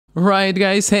Right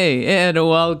guys, hey, and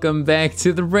welcome back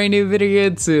to the brand new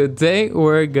video. Today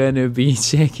we're gonna be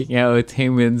checking out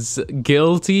TAEMIN's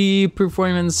Guilty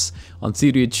performance on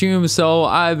Studio Choom. So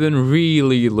I've been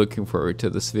really looking forward to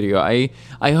this video. I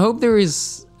hope there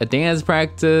is a dance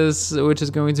practice which is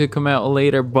going to come out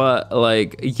later, but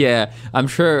like, yeah, I'm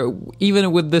sure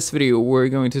even with this video we're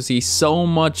going to see so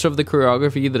much of the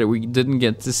choreography that we didn't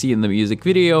get to see in the music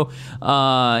video,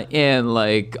 and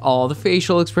like all the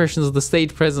facial expressions, the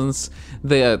stage presence,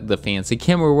 the fancy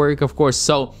camera work, of course.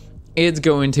 So it's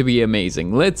going to be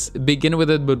amazing. Let's begin with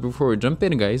it, but before we jump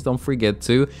in, guys, don't forget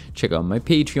to check out my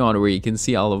Patreon, where you can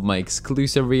see all of my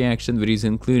exclusive reaction videos,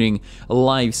 including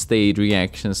live stage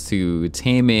reactions to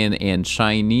TAEMIN and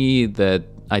SHINee that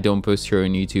I don't post here on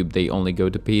YouTube. They only go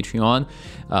to Patreon,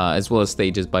 as well as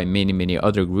stages by many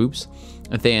other groups.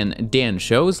 Then dance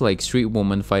shows like Street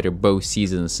Woman Fighter both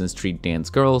seasons and Street Dance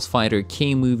Girls Fighter,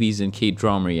 K-movies and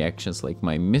K-drama reactions like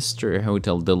My Mr.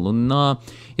 Hotel de Loona,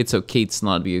 It's Okay It's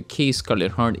Not Be Okay,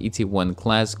 Scarlet Heart, itzy, One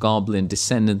Class, Goblin,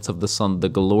 Descendants of the Sun, The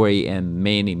Glory, and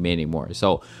many more.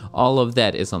 So all of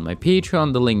that is on my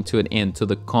Patreon. The link to it and to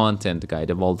the content guide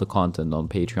of all the content on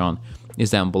Patreon is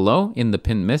down below in the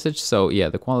pinned message. So yeah,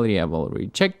 the quality, I've already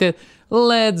checked it.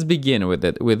 Let's begin with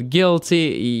it. With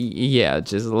Guilty, yeah,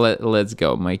 just let's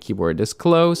go. My keyboard is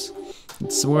close.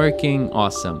 It's working.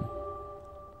 Awesome.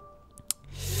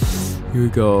 Here we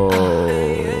go.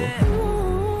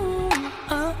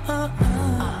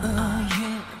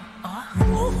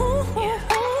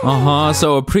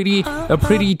 So a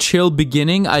pretty chill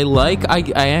beginning. I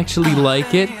actually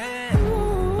like it.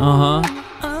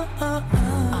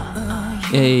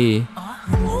 Hey.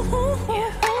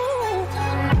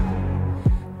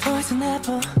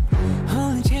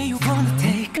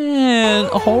 And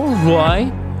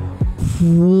alright.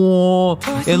 Whoa.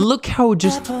 And look how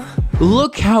just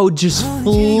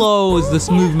flows this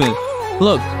movement.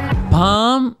 Look,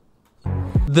 palm,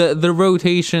 the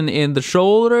rotation in the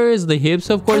shoulders, the hips,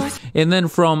 of course, and then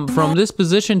from this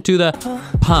position to the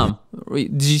palm.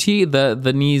 Did you see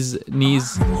the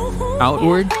knees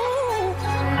outward?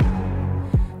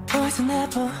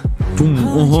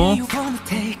 Boom.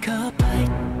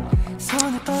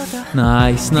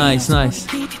 Nice.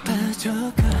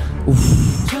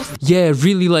 Oof. Yeah,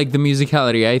 really like the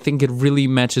musicality. I think it really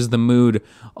matches the mood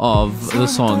of the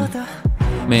song.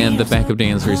 Man, the backup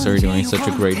dancers are doing such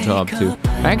a great job too.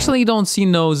 I actually don't see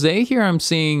Nose here. I'm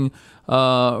seeing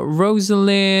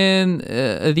Rosalind,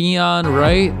 Taeyeon,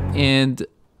 right? And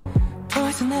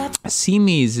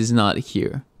Simi's is not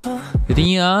here.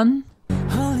 Taeyeon?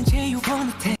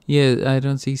 Yeah, I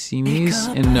don't see Simi's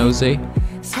and Nose.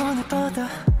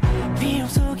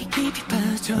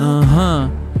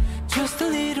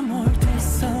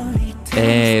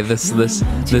 Hey,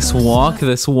 this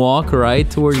walk right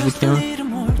towards the camera.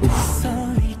 Oof.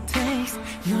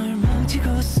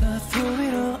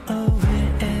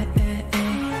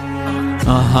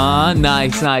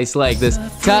 Nice, like this.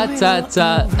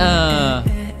 Ta.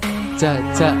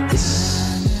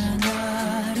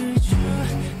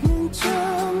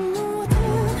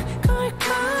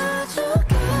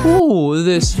 Ooh,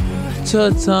 this ta.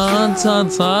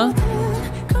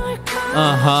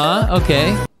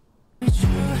 Okay.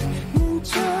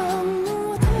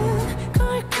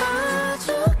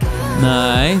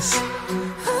 Nice.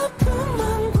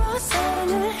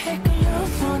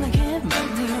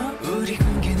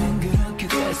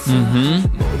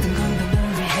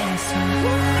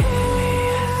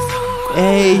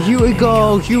 Hey, here we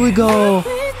go.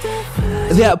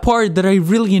 That part that I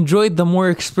really enjoyed, the more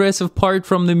expressive part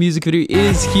from the music video,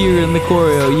 is here in the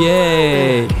choreo.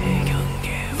 Yay!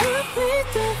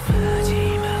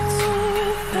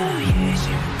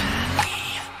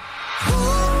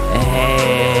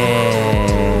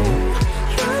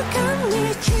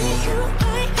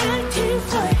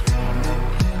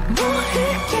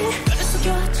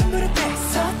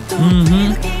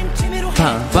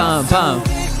 Pam.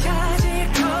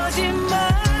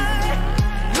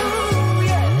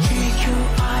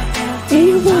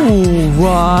 Ooh,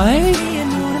 right.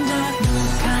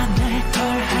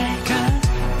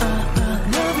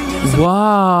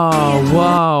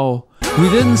 Wow. We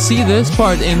didn't see this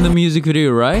part in the music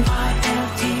video, right?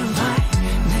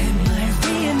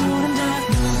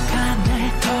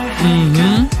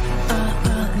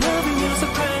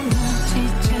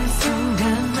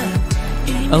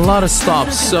 A lot of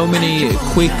stops, so many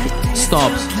quick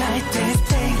stops.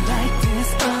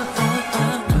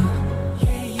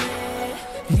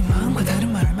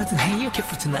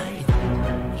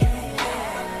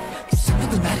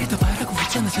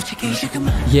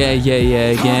 Yeah,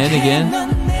 again.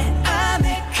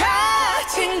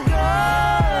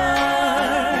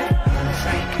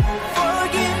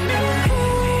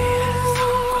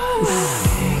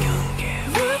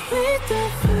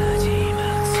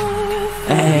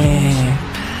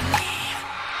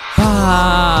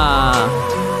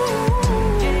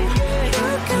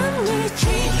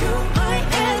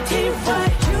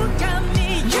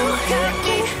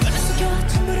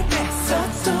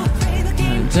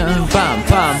 dun, bam,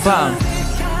 bam, bam.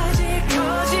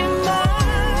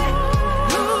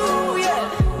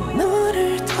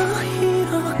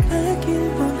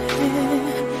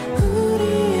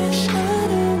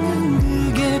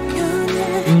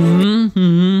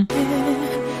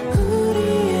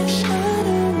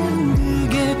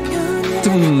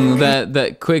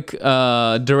 That quick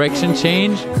direction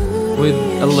change with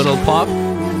a little pop,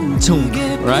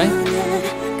 right?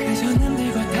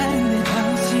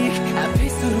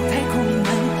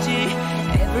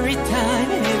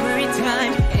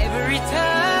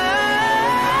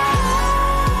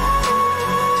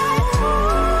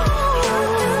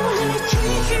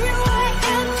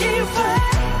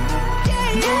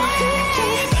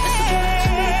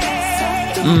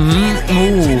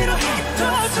 Ooh.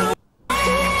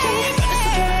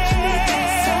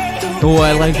 Oh,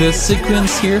 I like this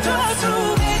sequence here.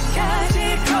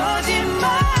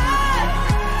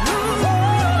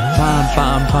 Bam,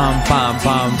 bam, bam, bam,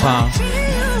 bam, bam.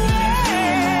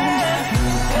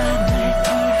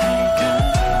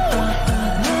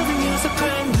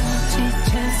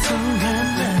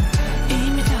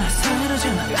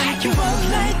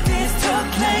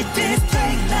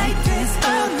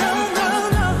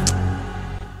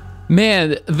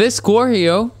 Man, this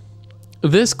choreo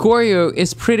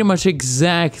is pretty much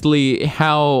exactly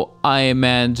how I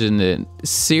imagined it.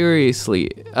 Seriously,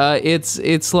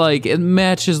 it's like it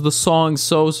matches the song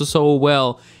so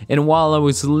well. And while I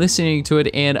was listening to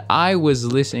it, and I was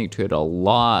listening to it a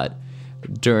lot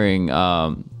during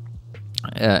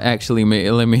actually,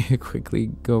 let me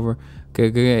quickly go over.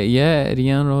 Okay, yeah,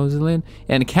 Rian Rosalind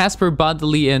and Casper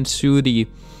Bodley and Shudi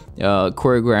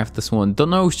choreographed this one. Don't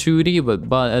know Shudi, but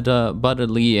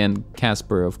Bodley and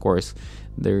Casper, of course,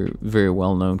 they're very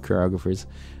well-known choreographers.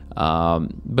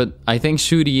 But I think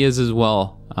Shudi is as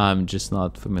well. I'm just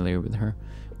not familiar with her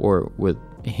or with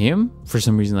him. For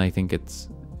some reason, I think it's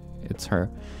her.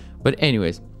 But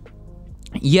anyways,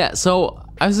 yeah. So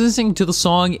I was listening to the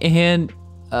song, and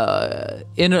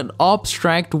in an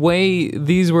abstract way,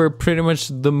 these were pretty much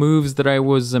the moves that I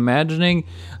was imagining,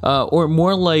 or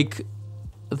more like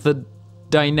the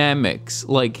dynamics,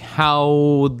 like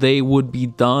how they would be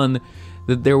done,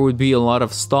 that there would be a lot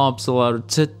of stops, a lot of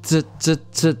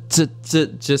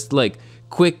just like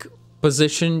quick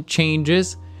position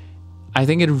changes. I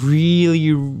think it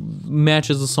really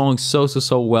matches the song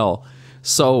so well.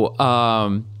 So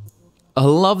I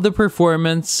love the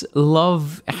performance,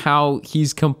 love how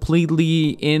he's completely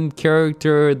in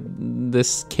character,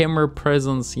 this camera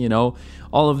presence, you know,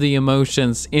 all of the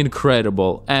emotions,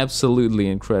 incredible, absolutely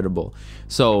incredible.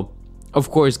 So, of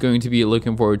course, going to be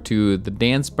looking forward to the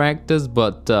dance practice,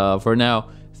 but for now,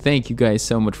 thank you guys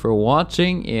so much for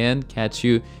watching, and catch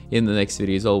you in the next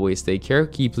video. As always, take care,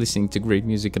 keep listening to great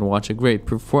music, and watching great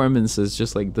performances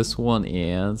just like this one,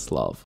 and love.